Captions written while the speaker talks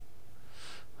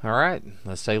Alright,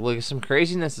 let's take a look at some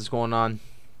craziness that's going on.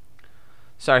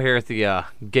 Start here at the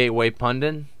Gateway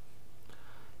Pundit.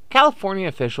 California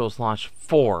officials launched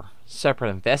 4 separate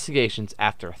investigations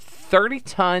after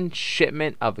 30-ton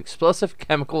shipment of explosive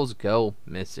chemicals go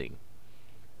missing.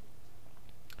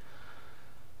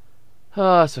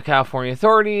 So California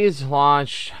authorities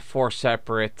launched 4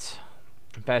 separate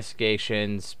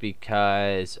investigations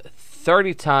because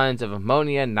 30 tons of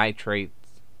ammonia nitrate,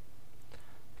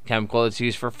 chemical that's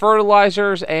used for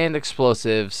fertilizers and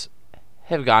explosives,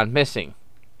 have gone missing.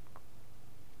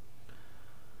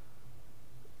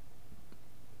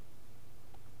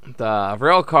 The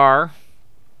rail car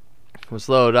was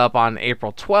loaded up on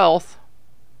April 12th.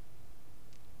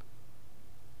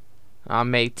 On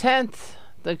May 10th,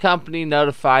 the company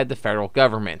notified the federal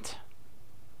government.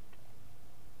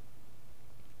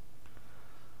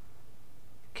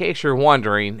 In case you're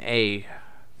wondering, a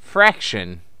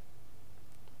fraction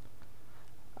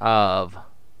of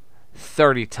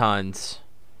 30 tons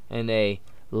and a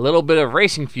little bit of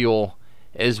racing fuel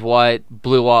is what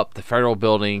blew up the federal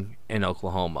building in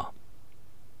Oklahoma.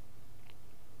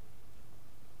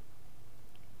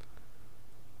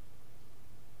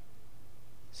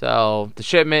 So the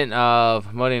shipment of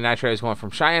ammonium nitrate is going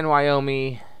from Cheyenne,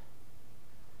 Wyoming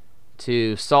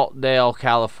to Saltdale,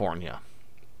 California.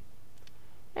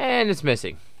 And it's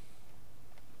missing.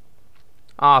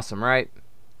 Awesome, right?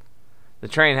 The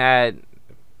train had,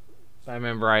 if I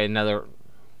remember right,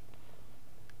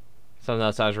 something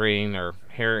else I was reading or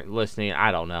listening,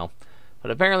 I don't know. But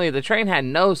apparently the train had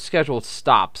no scheduled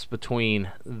stops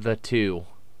between the two.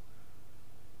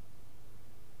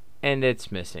 And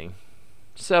it's missing.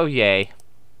 So yay.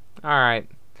 Alright.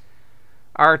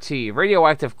 RT,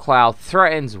 radioactive cloud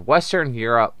threatens Western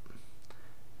Europe.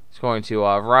 It's going to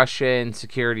Russian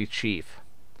security chief.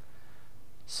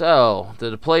 So, the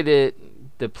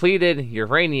depleted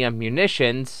uranium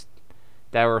munitions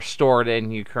that were stored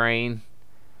in Ukraine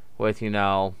with,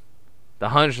 the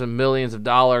hundreds of millions of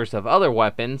dollars of other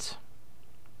weapons,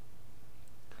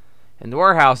 and the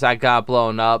warehouse that got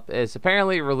blown up is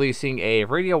apparently releasing a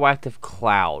radioactive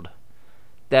cloud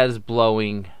that is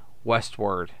blowing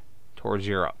westward towards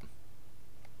Europe.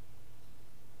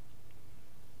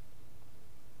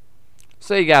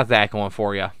 So you got that going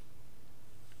for you.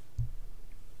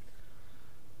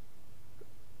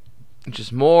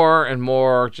 Just more and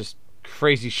more just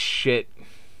crazy shit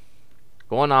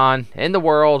going on in the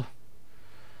world.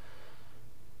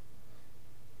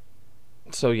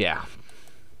 So yeah.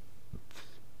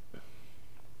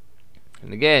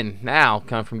 And again, now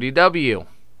come from DW.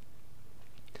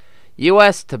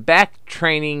 U.S. to back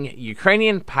training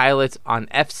Ukrainian pilots on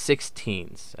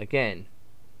F-16s. Again.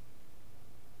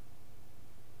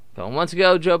 So months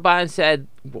ago, Joe Biden said,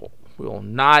 we will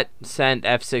not send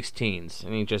F-16s.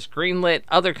 And he just greenlit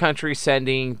other countries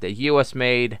sending the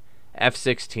U.S.-made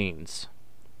F-16s.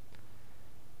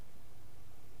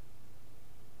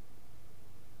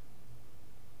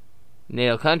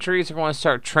 NATO countries are going to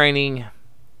start training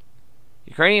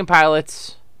Ukrainian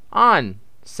pilots on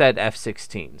said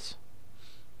F-16s.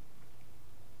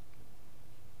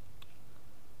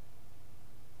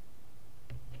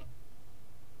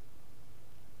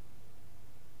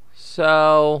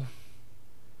 So,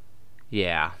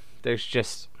 yeah, there's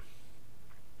just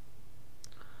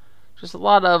a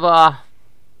lot of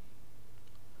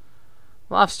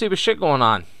stupid shit going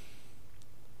on.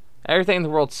 Everything in the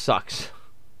world sucks.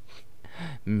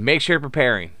 Make sure you're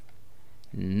preparing.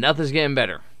 Nothing's getting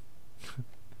better.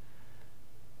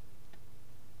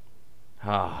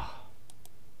 Alright,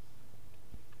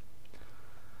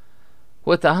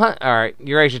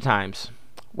 Eurasia Times.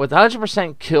 With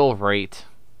 100% kill rate,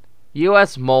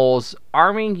 U.S. moles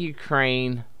arming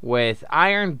Ukraine with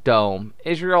Iron Dome.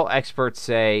 Israel experts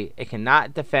say it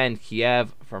cannot defend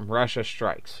Kiev from Russia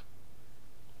strikes.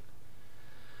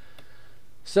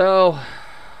 So,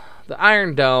 the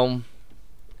Iron Dome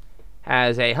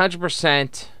has a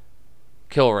 100%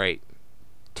 kill rate.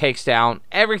 Takes down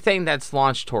everything that's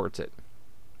launched towards it.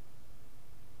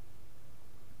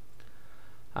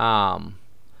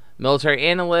 Military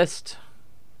analyst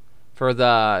for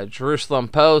the Jerusalem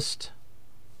Post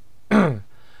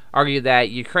argued that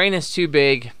Ukraine is too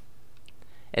big.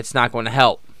 It's not going to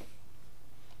help.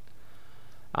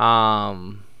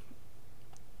 Who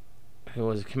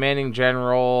was a commanding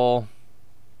general?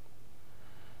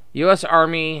 U.S.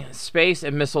 Army Space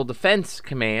and Missile Defense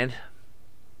Command.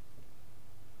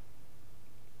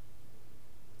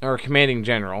 Or commanding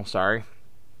general, sorry.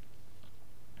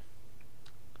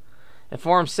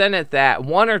 Informed Senate that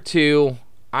 1 or 2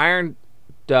 Iron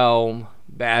Dome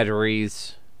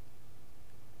batteries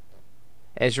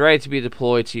is ready to be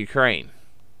deployed to Ukraine.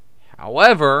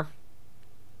 However,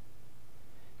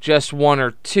 just 1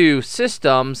 or 2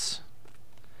 systems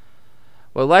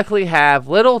will likely have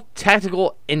little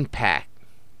tactical impact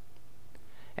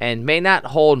and may not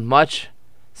hold much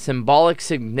symbolic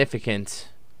significance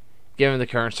given the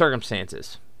current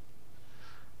circumstances.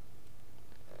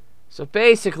 So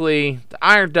basically, the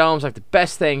Iron Dome's like the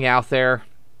best thing out there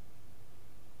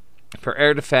for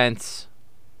air defense.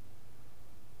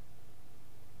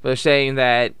 But they're saying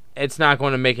that it's not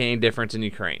going to make any difference in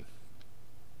Ukraine.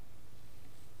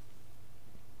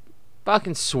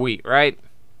 Fucking sweet, right?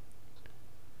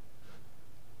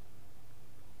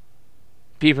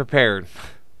 Be prepared.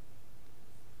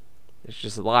 There's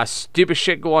just a lot of stupid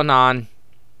shit going on.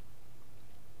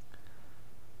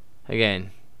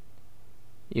 Again,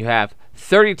 you have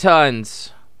 30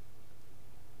 tons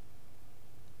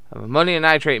of ammonium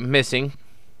nitrate missing.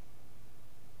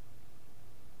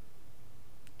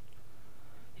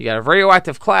 You got a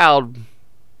radioactive cloud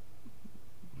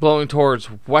blowing towards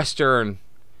Western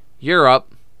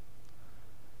Europe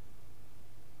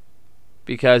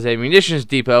because a munitions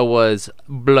depot was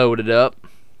bloated up.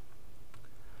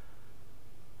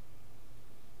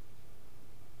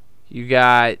 You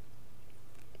got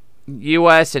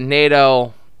U.S. and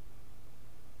NATO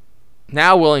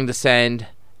now willing to send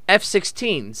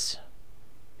F-16s.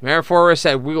 Remember before we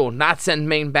said we will not send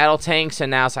main battle tanks,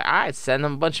 and now it's like, alright, send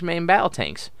them a bunch of main battle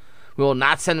tanks. We will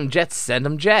not send them jets, send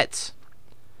them jets.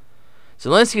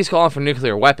 Zelensky's calling for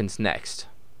nuclear weapons next.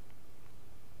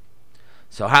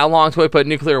 So how long till we put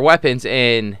nuclear weapons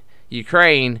in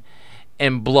Ukraine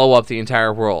and blow up the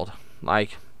entire world?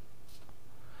 Like,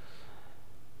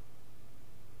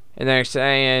 and they're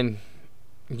saying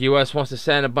U.S. wants to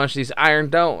send a bunch of these Iron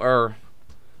Dome, or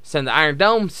send the Iron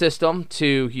Dome system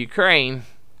to Ukraine,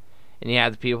 and you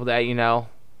have the people that, you know,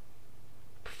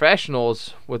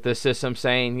 professionals with this system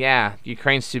saying, yeah,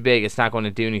 Ukraine's too big, it's not going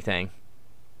to do anything.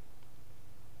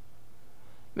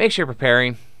 Make sure you're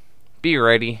preparing. Be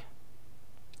ready.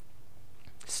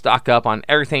 Stock up on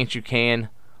everything that you can,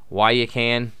 while you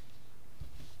can.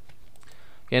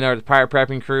 Again, over to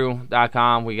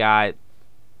PiratePreppingCrew.com. We got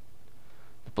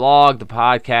the blog, the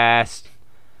podcast,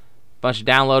 a bunch of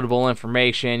downloadable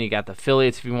information. You got the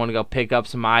affiliates if you want to go pick up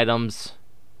some items.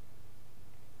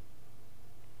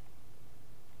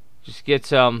 Just get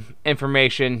some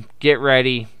information. Get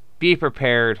ready. Be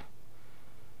prepared.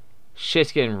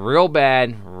 Shit's getting real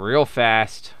bad, real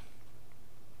fast.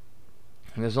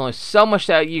 And there's only so much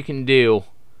that you can do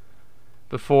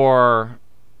before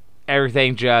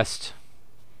everything just,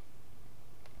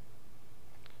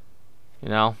 you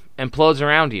know, implodes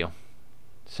around you.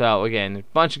 So, again, a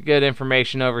bunch of good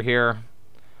information over here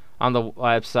on the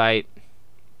website.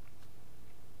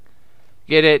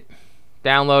 Get it,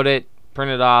 download it,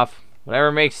 print it off,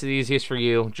 whatever makes it easiest for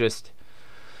you. Just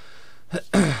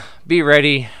be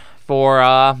ready for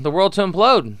the world to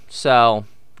implode. So,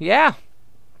 yeah.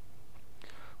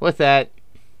 With that,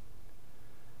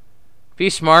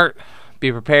 be smart,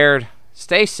 be prepared,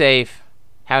 stay safe,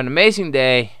 have an amazing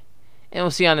day, and we'll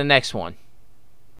see you on the next one.